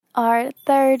our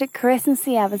third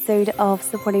Christmassy episode of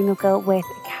Supporting Local with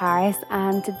Caris,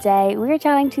 and today we are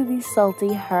chatting to the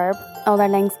Salty Herb. All their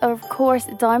links are of course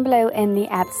down below in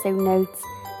the episode notes,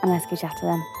 and let's go chat to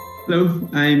them. Hello,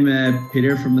 I'm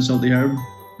Peter from the Salty Herb,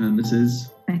 and this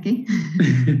is Becky.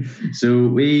 So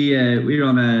we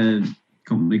run a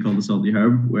company called the Salty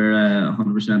Herb. We're a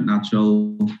 100%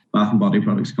 natural bath and body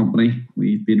products company.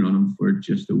 We've been running for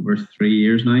just over 3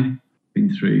 years now.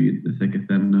 Been through the thick and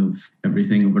thin of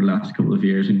everything over the last couple of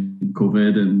years, and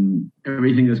COVID and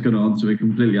everything that's going on, so we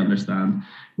completely understand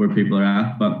where people are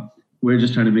at, but we're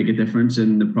just trying to make a difference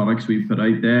in the products we put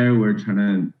out there. We're trying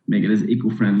to make it as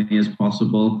eco-friendly as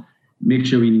possible, make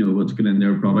sure we know what's going in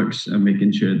their products, and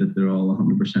making sure that they're all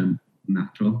 100%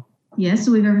 natural. Yeah,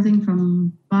 so we have everything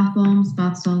from bath bombs,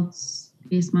 bath salts,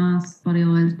 face masks, body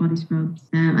oils, body scrubs,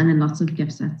 and then lots of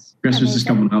gift sets. Christmas is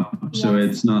coming up, so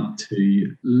it's not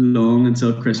too long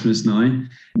until Christmas now.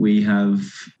 We have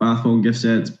bath bomb gift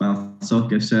sets, bath salt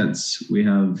gift sets. We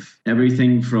have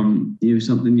everything from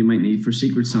something you might need for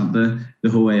Secret Santa, the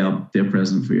whole way up to a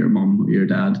present for your mum or your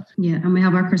dad. Yeah, and we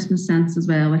have our Christmas scents as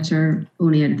well, which are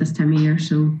only out at this time of year,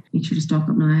 so make sure to stock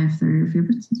up now if they're your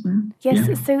favourites as well.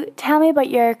 Yes, So tell me about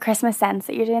your Christmas scents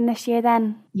that you're doing this year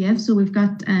then. Yeah, so we've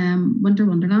got Winter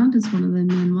Wonderland is one of the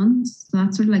main ones. So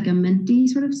that's sort of like a minty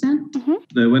sort of scent. Mm-hmm.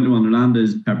 The Winter Wonderland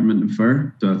is peppermint and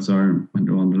fir. So that's our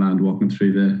Winter Wonderland, walking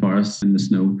through the forest in the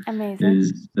snow. Amazing.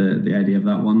 Is the idea of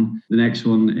that one. The next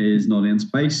one is Naughty and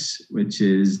Spice, which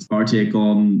is our take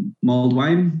on mulled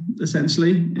wine,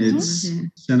 essentially. It's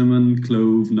cinnamon,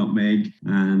 clove, nutmeg,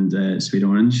 and sweet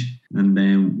orange. And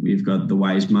then we've got the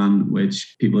Wise Man,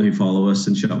 which people who follow us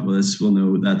and shop with us will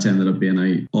know that's ended up being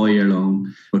out all year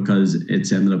long, because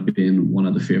it's ended up being one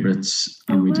of the favourites,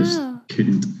 and we just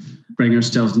couldn't bring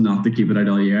ourselves not to keep it out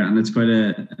all year. And it's quite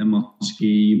a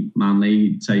musky,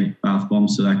 manly type bath bomb,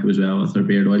 so that goes well with our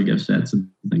beard oil gift sets and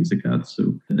things like that.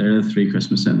 So they're the 3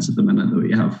 Christmas scents at the minute that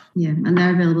we have. Yeah, and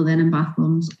they're available then in bath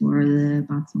bombs or the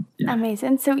bath salts. Yeah.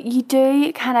 Amazing. So you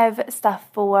do kind of stuff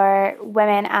for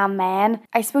women and men.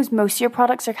 I suppose most of your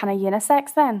products are kind of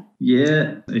unisex then?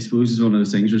 Yeah, I suppose it's one of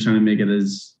those things. We're trying to make it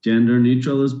as gender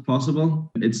neutral as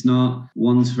possible. It's not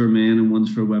one's for men and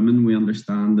one's for women. We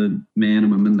understand that men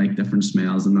and women like different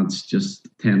smells, and that's just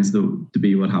tends to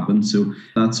be what happens. So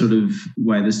that's sort of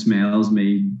why the smells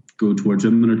may go towards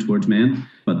women or towards men,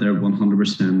 but they're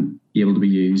 100% able to be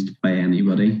used by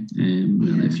anybody.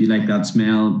 And if you like that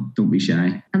smell, don't be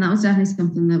shy. And that was definitely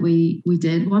something that we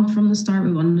did want from the start.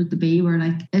 We wanted it to be where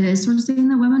like it is sort of saying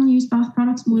that women use bath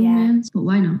products more than men, but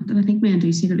why not? And I think men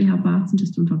do secretly have baths and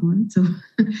just don't talk about it. So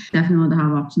definitely want to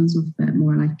have options with a bit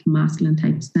more like masculine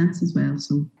type scents as well.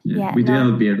 So we do have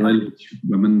a beard oil which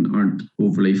women aren't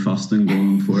overly fussed and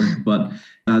going for, but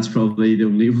that's probably the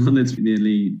only one that's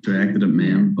mainly directed at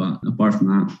men. But apart from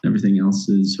that, everything else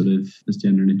is sort of as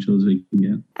gender neutral as we can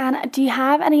get. And do you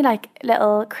have any like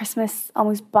little Christmas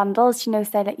almost bundles? You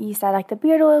said like the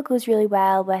beard oil goes really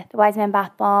well with the Wise Man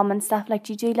bath bomb and stuff. Like,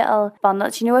 do you do little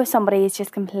bundles? If somebody is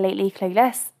just completely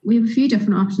clueless? We have a few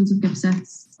different options of gift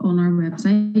sets on our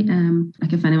website.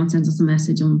 Like if anyone sends us a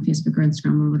message on Facebook or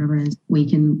Instagram or whatever it is, we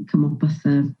can come up with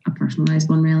a personalised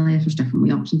one really, if there's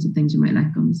different options of things you might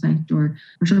like on the site. Or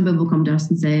some people come to us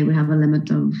and say, we have a limit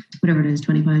of whatever it is,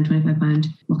 £20, £25,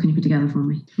 what can you put together for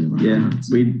me?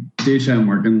 We do try and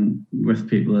working with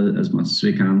people as much as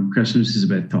we can. Christmas is a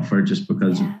bit tougher just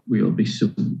because we will be so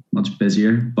much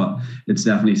busier, but it's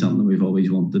definitely something we've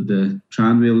always wanted to try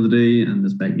and be able to do. And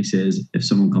as Becky says, if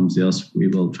someone comes to us, we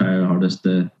will try our hardest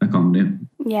to accommodate.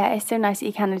 Yeah, it's so nice that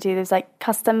you kind of do those like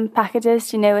custom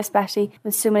packages, especially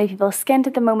with so many people skint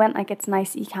at the moment. Like, it's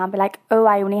nice that you can't be like, oh,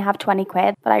 I only have 20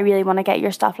 quid, but I really want to get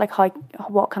your stuff. Like,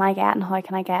 what can I get and how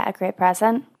can I get a great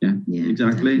present? Yeah,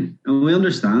 exactly. And we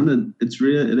understand that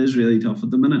it is really tough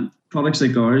at the minute. Products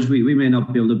like ours, we may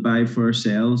not be able to buy for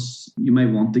ourselves. You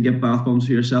might want to get bath bombs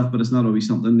for yourself, but it's not always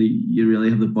something that you really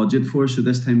have the budget for. So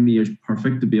this time of year is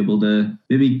perfect to be able to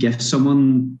maybe gift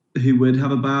someone who would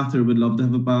have a bath or would love to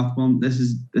have a bath bomb. This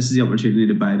is the opportunity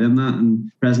to buy them that. And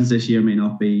presents this year may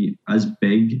not be as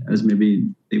big as maybe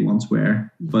they once were,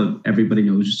 but everybody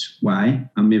knows why.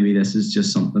 And maybe this is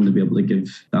just something to be able to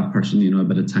give that person, a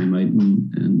bit of time out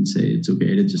and say it's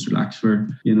okay to just relax for,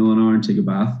 an hour and take a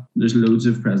bath. There's loads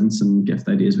of presents and gift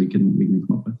ideas we can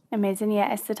come up with. Amazing.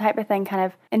 Yeah, it's the type of thing kind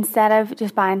of, instead of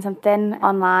just buying something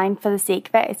online for the sake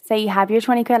of it, say you have your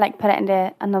 20 quid, like put it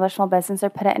into another small business or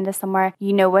put it into somewhere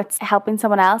you know it's helping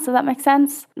someone else, if that makes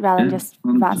sense, rather than just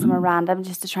buy somewhere random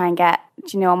just to try and get,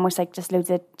 almost like just loads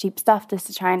of cheap stuff just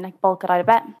to try and like bulk it out a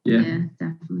bit. Yeah,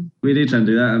 definitely. We do try and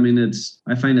do that. I mean,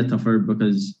 I find it tougher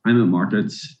because I'm at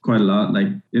markets quite a lot. Like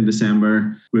in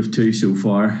December, we've 2 so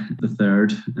far, the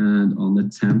 3rd and on the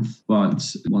 10th. But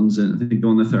one's I think the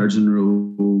one the 3rd's in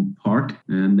Roe Park,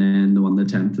 and then the one the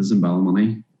 10th is in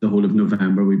Ballymoney. The whole of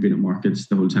November, we've been at markets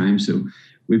the whole time. So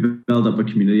we've built up a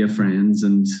community of friends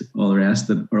and all the rest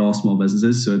that are all small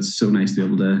businesses. So it's so nice to be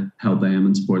able to help them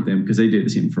and support them because they do the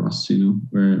same for us.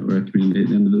 We're a community at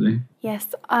the end of the day.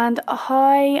 Yes, and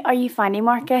how are you finding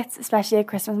markets, especially at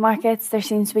Christmas markets? There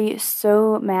seems to be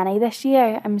so many this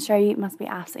year. I'm sure you must be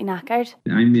absolutely knackered.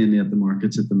 I'm mainly at the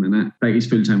markets at the minute. Becky's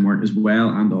full-time work as well,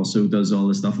 and also does all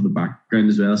the stuff in the background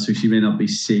as well, so she may not be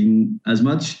seen as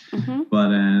much,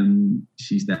 but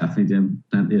she's definitely doing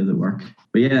plenty of the work.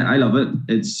 But yeah, I love it.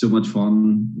 It's so much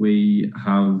fun. We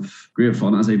have great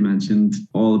fun, as I mentioned.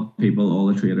 All the people, all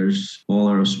the traders, all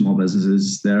our small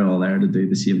businesses, they're all there to do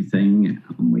the same thing,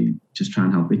 and we just try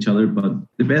and help each other. But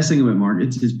the best thing about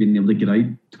markets is being able to get out,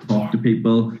 talk to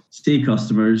people, see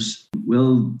customers.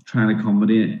 We'll try and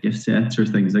accommodate gift sets or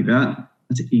things like that.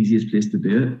 It's the easiest place to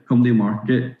do it. Come to a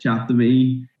market, chat to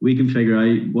me. We can figure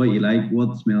out what you like,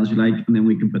 what smells you like, and then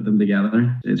we can put them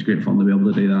together. It's great fun to be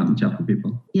able to do that and chat to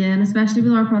people. Yeah, and especially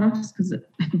with our products, because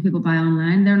when people buy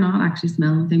online, they're not actually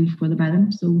smelling things before they buy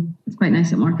them. So it's quite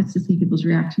nice at markets to see people's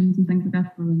reactions and things like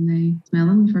that for when they smell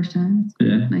them the first time.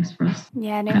 It's nice for us.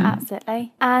 Yeah, no,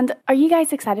 absolutely. And are you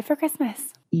guys excited for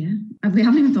Christmas? Yeah, we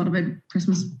haven't even thought about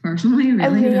Christmas personally, really.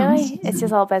 Oh, really? It's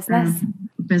just all business?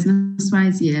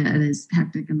 Business-wise, yeah, it is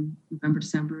hectic in November,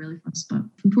 December really for us. But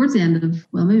from towards the end of,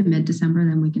 maybe mid-December,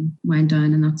 then we can wind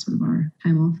down, and that's sort of our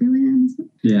time off really, isn't it?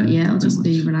 Yeah. But yeah, it'll just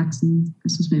be relaxing,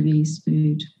 Christmas movies,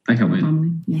 food. I can't wait.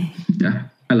 Family. Yeah.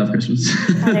 I love Christmas.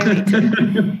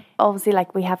 Obviously,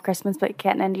 like we have Christmas, but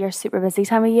getting into your super busy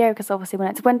time of year, because obviously when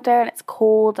it's winter and it's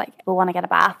cold, like people want to get a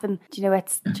bath, and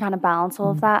it's trying to balance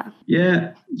all of that.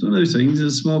 Yeah, it's one of those things.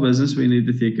 As a small business, we need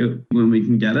to take it when we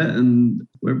can get it, and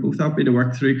we're both happy to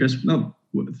work through Christmas. Not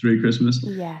through Christmas.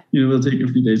 Yeah. We'll take a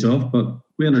few days off, but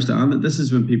we understand that this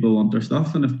is when people want their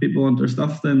stuff, and if people want their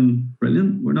stuff, then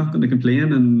brilliant. We're not going to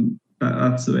complain, and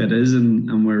that's the way it is,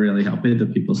 and we're really happy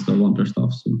that people still want their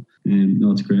stuff. So,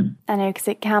 no, it's great. I know, because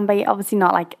it can be obviously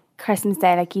not like Christmas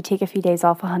Day, like you take a few days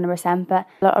off 100%, but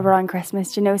around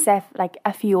Christmas, say if like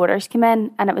a few orders come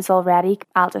in and it was all ready,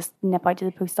 I'll just nip out to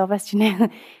the post office,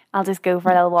 I'll just go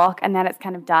for a little walk, and then it's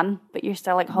kind of done, but you're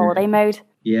still like holiday mode.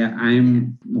 Yeah,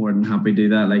 I'm more than happy to do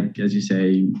that. Like, as you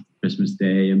say, Christmas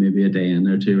Day and maybe a day in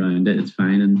or two around it, it's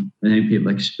fine. And I think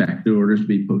people expect their orders to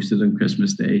be posted on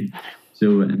Christmas Day.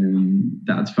 So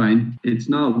that's fine. It's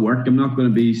not work. I'm not going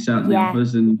to be sat in the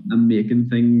office and making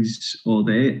things all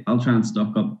day. I'll try and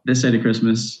stock up this side of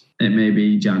Christmas. It may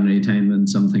be January time when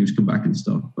some things come back in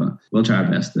stock, but we'll try our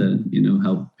best to,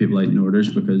 help people out in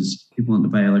orders, because people want to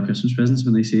buy other Christmas presents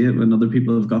when they see it. When other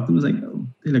people have got them, it's like, oh,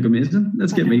 they look amazing.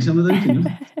 Let's get me some of those.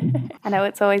 I know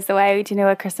it's always the way,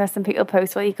 at Christmas and people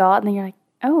post what you got, and then you're like,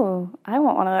 oh, I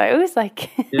want one of those.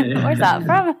 Like, where's that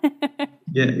from?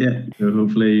 Yeah. So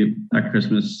hopefully that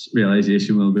Christmas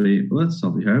realization will be, that's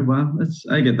something here. Wow,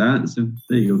 I get that. So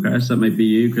there you go, Chris. That might be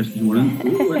you Christmas morning.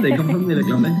 Ooh, where'd they come from? They look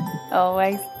lovely.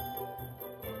 Always.